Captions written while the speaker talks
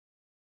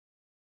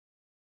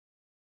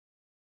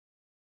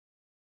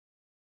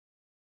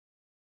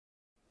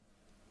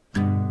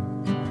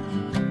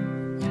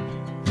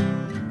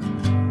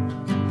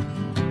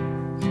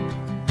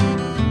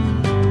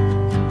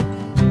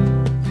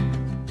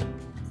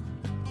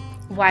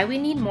Why we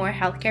need more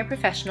healthcare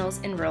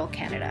professionals in rural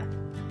Canada.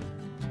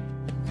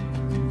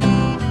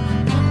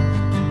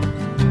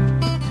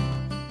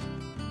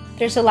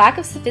 There's a lack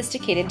of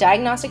sophisticated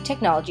diagnostic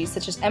technologies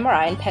such as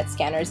MRI and PET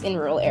scanners in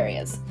rural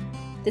areas.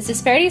 This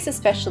disparity is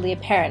especially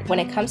apparent when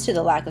it comes to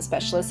the lack of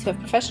specialists who have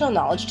professional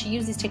knowledge to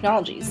use these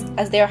technologies,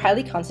 as they are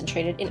highly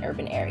concentrated in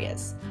urban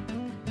areas.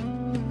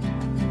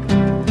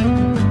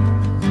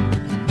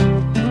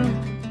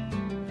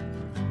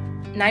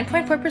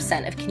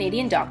 .4% of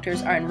Canadian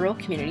doctors are in rural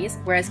communities,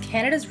 whereas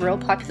Canada's rural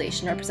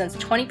population represents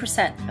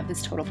 20% of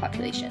its total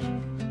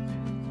population.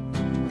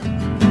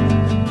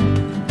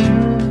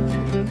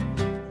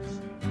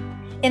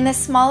 In the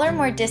smaller,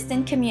 more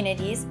distant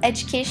communities,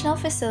 educational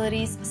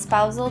facilities,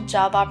 spousal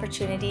job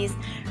opportunities,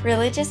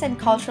 religious and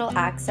cultural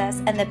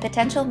access, and the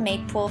potential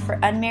mate pool for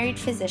unmarried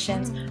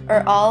physicians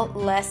are all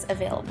less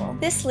available.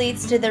 This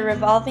leads to the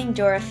revolving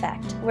door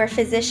effect, where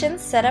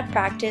physicians set up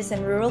practice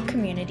in rural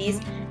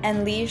communities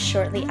and leave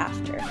shortly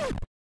after.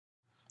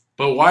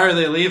 But why are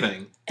they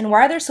leaving? And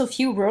why are there so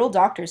few rural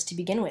doctors to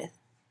begin with?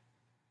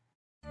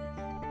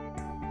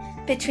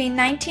 Between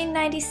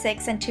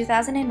 1996 and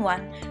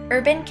 2001,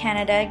 urban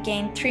Canada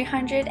gained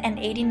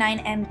 389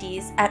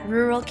 MDs at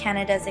rural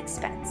Canada's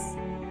expense.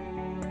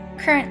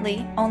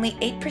 Currently, only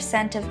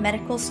 8% of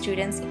medical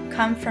students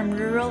come from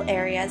rural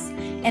areas,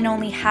 and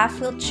only half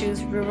will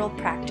choose rural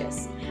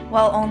practice,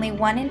 while only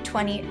 1 in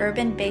 20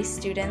 urban-based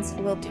students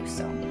will do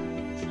so.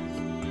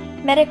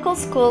 Medical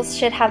schools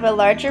should have a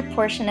larger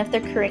portion of their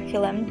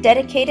curriculum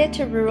dedicated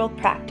to rural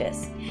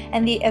practice,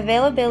 and the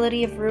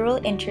availability of rural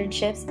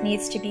internships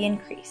needs to be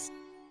increased.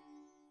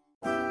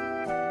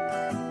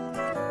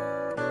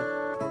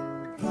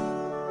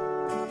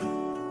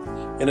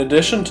 In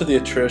addition to the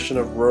attrition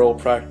of rural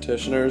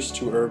practitioners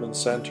to urban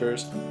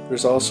centres,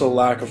 there's also a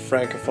lack of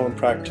Francophone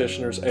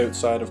practitioners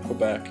outside of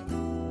Quebec.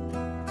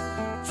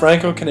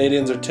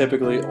 Franco-Canadians are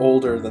typically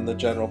older than the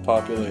general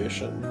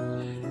population,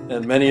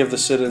 and many of the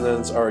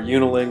citizens are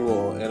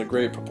unilingual, and a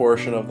great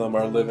proportion of them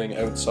are living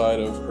outside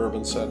of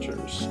urban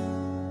centres.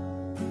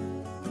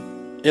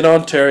 In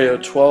Ontario,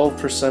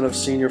 12% of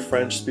senior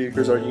French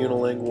speakers are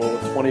unilingual,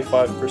 with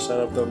 25%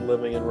 of them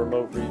living in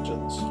remote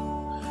regions.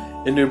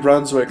 In New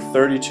Brunswick,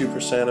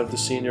 32% of the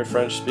senior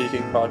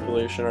French-speaking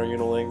population are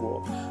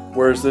unilingual,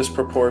 whereas this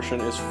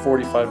proportion is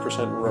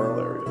 45% in rural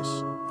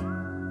areas.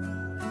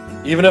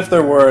 Even if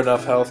there were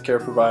enough healthcare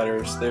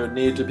providers, they would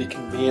need to be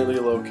conveniently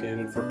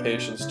located for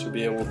patients to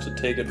be able to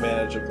take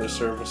advantage of their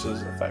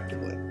services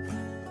effectively.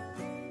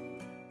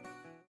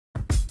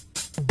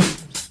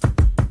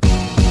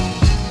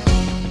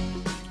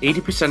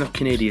 %80 of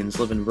Canadians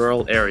live in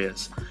rural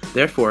areas,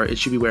 therefore it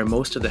should be where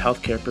most of the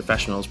healthcare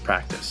professionals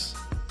practice.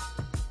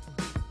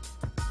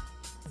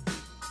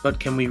 But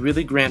can we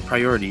really grant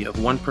priority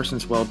of one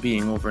person's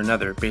well-being over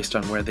another based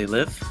on where they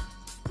live?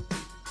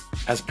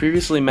 As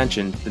previously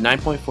mentioned, the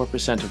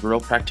 9.4% of rural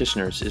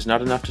practitioners is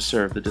not enough to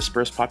serve the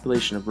dispersed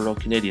population of rural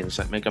Canadians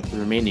that make up the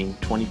remaining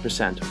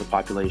 20% of the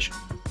population.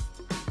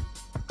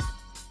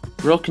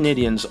 Rural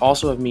Canadians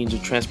also have means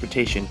of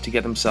transportation to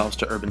get themselves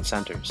to urban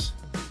centres.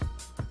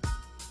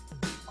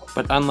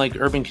 But unlike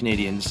urban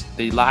Canadians,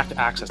 they lack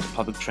access to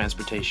public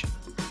transportation.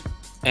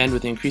 And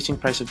with the increasing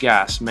price of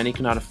gas, many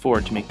cannot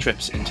afford to make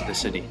trips into the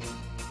city.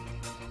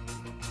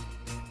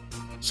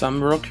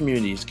 Some rural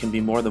communities can be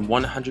more than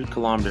 100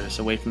 kilometers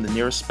away from the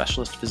nearest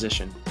specialist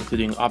physician,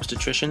 including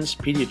obstetricians,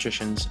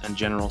 pediatricians, and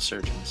general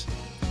surgeons.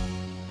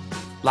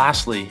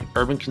 Lastly,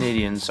 urban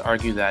Canadians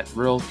argue that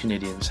rural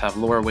Canadians have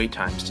lower wait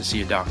times to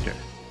see a doctor.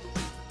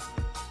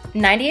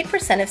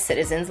 98% of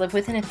citizens live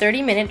within a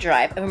 30-minute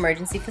drive of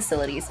emergency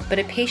facilities, but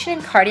a patient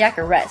in cardiac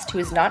arrest who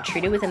is not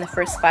treated within the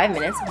first 5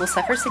 minutes will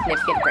suffer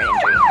significant brain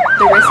injury.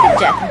 The risk of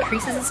death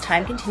increases as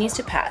time continues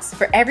to pass.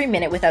 For every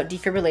minute without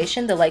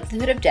defibrillation, the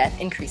likelihood of death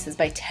increases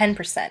by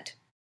 10%.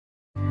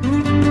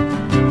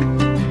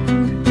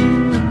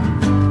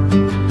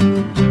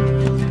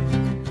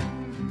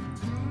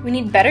 We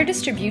need better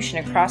distribution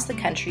across the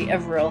country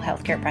of rural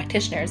healthcare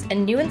practitioners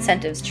and new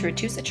incentives to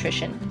reduce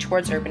attrition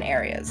towards urban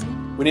areas.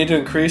 We need to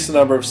increase the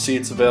number of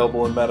seats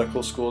available in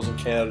medical schools in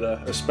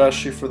Canada,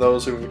 especially for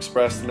those who have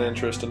expressed an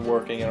interest in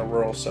working in a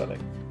rural setting.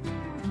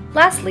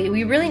 Lastly,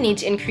 we really need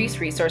to increase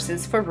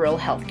resources for rural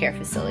healthcare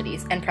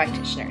facilities and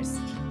practitioners.